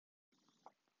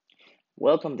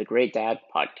Welcome to Great Dad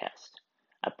Podcast,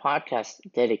 a podcast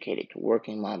dedicated to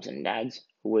working moms and dads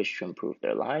who wish to improve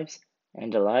their lives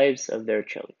and the lives of their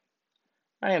children.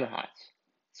 I am Hans,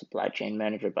 supply chain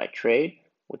manager by trade,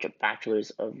 with a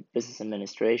bachelor's of business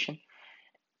administration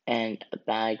and a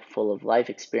bag full of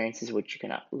life experiences which you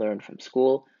cannot learn from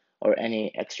school or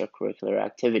any extracurricular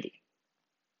activity.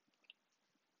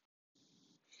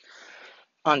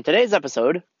 On today's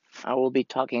episode, I will be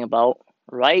talking about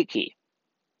Reiki,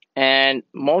 and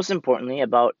most importantly,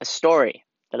 about a story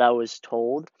that I was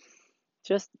told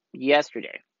just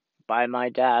yesterday by my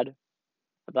dad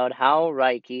about how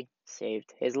Reiki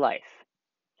saved his life.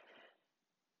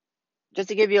 Just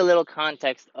to give you a little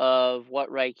context of what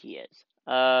Reiki is.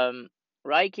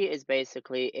 Reiki is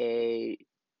basically a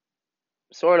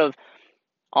sort of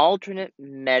alternate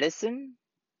medicine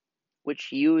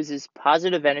which uses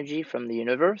positive energy from the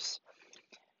universe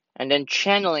and then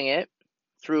channeling it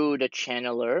through the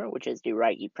channeler, which is the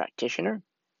Reiki practitioner,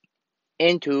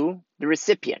 into the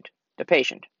recipient, the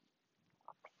patient.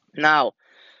 Now,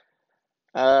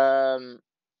 how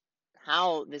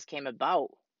this came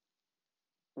about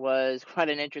was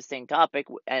quite an interesting topic,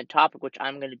 and a topic which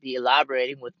I'm going to be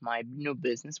elaborating with my new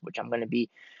business, which I'm going to be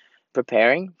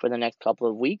preparing for the next couple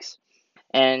of weeks,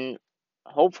 and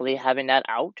hopefully having that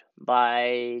out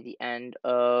by the end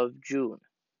of June.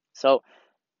 So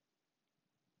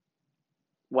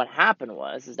what happened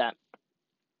is that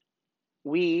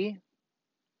we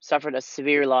suffered a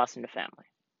severe loss in the family.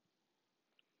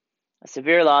 A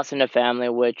severe loss in the family,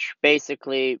 which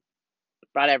basically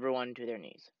brought everyone to their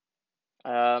knees.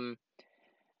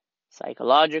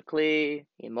 Psychologically,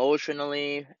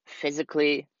 emotionally,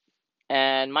 physically,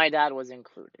 and my dad was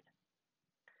included.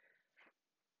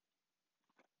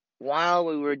 While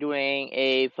we were doing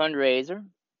a fundraiser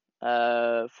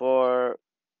for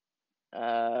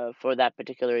that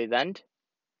particular event,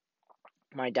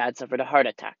 my dad suffered a heart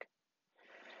attack.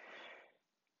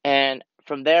 And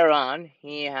from there on,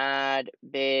 he had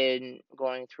been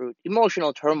going through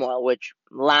emotional turmoil, which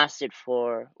lasted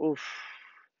for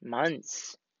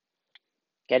months.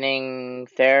 Getting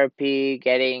therapy,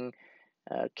 getting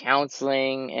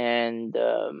counseling, and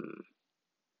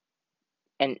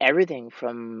everything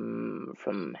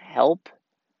from help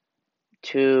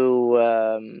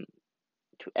to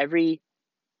every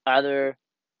other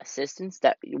assistance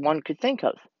that one could think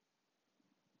of.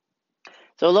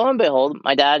 So lo and behold,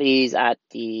 my dad, he's at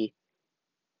the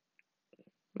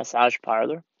massage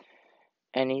parlor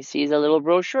and he sees a little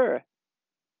brochure.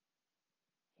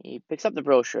 He picks up the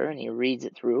brochure and he reads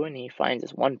it through and he finds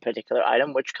this one particular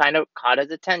item which kind of caught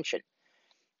his attention,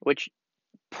 which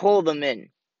pulled him in.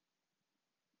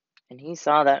 And he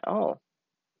saw that,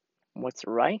 what's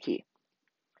Reiki?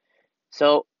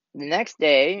 So the next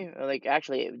day,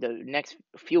 actually the next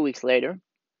few weeks later,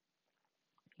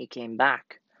 he came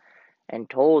back and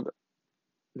told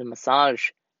the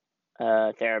massage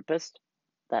therapist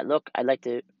that, look, I'd like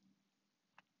to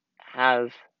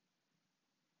have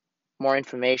more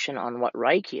information on what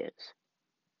Reiki is.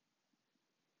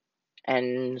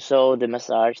 And so the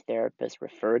massage therapist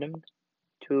referred him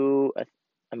to a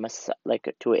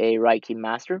Reiki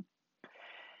master.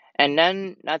 And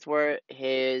then that's where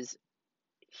his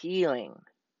healing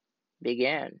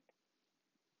began.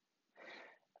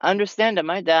 Understand that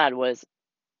my dad was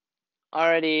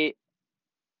already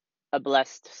a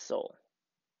blessed soul.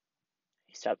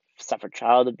 He suffered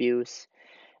child abuse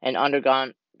and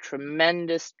undergone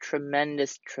tremendous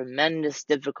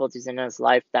difficulties in his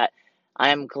life, that I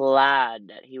am glad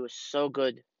that he was so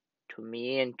good to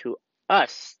me and to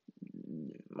us,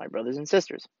 my brothers and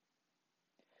sisters.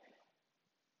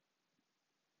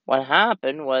 What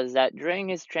happened was that during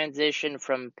his transition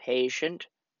from patient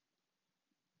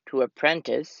to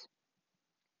apprentice,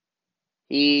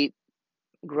 he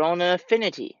grown an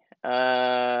affinity,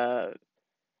 a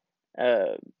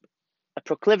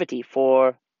proclivity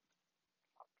for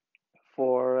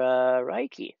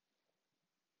Reiki.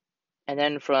 And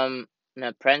then from an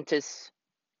apprentice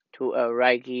to a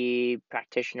Reiki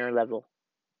practitioner level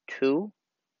 2,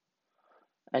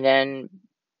 and then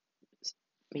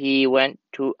he went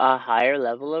to a higher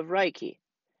level of Reiki.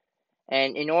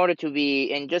 And in order to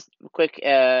be, and just quick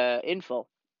info,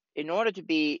 in order to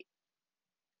be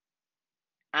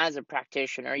as a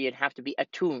practitioner, you'd have to be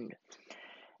attuned.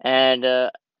 And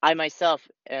I myself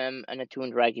am an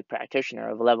attuned Reiki practitioner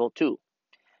of level 2.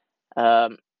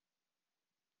 And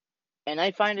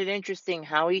I find it interesting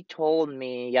how he told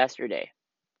me yesterday,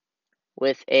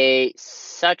 with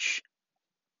such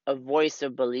a voice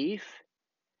of belief.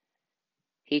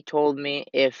 He told me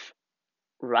if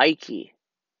Reiki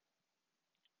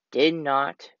did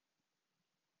not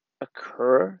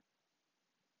occur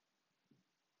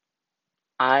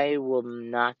I will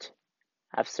not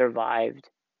have survived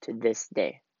to this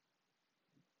day.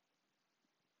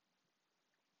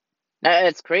 Now,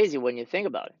 it's crazy when you think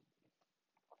about it.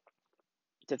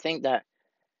 To think that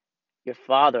your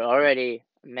father, already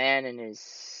a man in his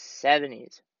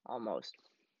 70s almost,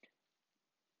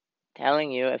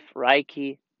 telling you if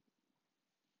Reiki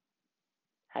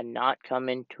had not come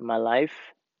into my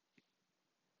life,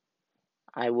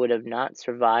 I would have not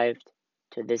survived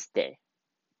to this day.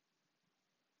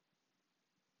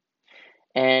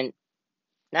 And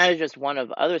that is just one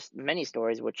of many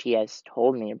stories which he has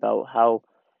told me about how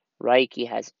Reiki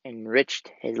has enriched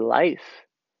his life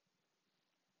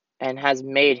and has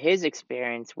made his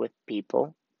experience with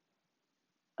people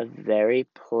a very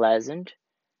pleasant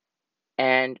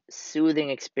and soothing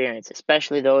experience,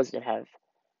 especially those that have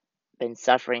been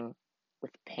suffering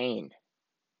with pain,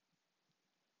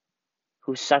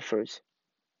 who suffers,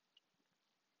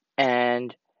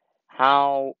 and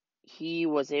how he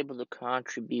was able to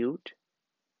contribute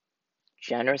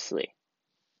generously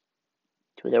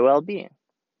to their well-being.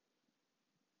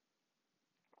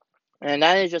 And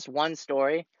that is just one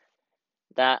story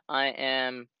that I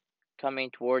am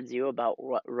coming towards you about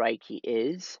what Reiki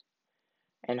is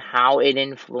and how it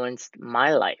influenced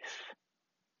my life.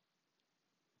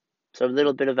 So a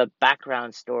little bit of a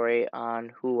background story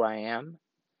on who I am.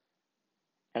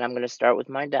 And I'm going to start with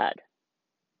my dad,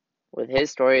 with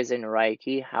his stories in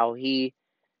Reiki, how he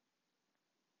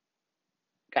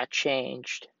got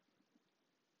changed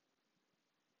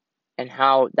and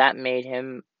how that made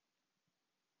him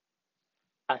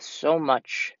a so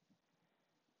much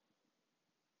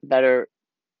better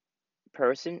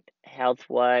person,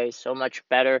 health-wise, so much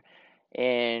better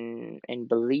in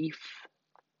belief.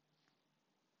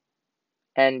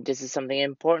 And this is something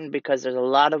important because there's a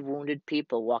lot of wounded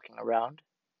people walking around.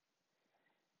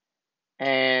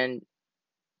 And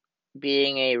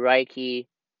being a Reiki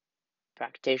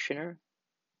practitioner,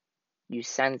 you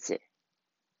sense it.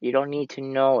 You don't need to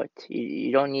know it.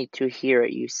 You don't need to hear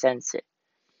it. You sense it.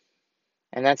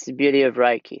 And that's the beauty of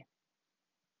Reiki.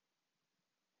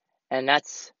 And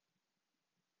that's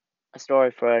a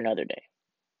story for another day.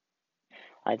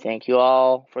 I thank you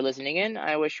all for listening in.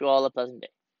 I wish you all a pleasant day.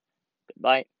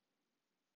 Goodbye.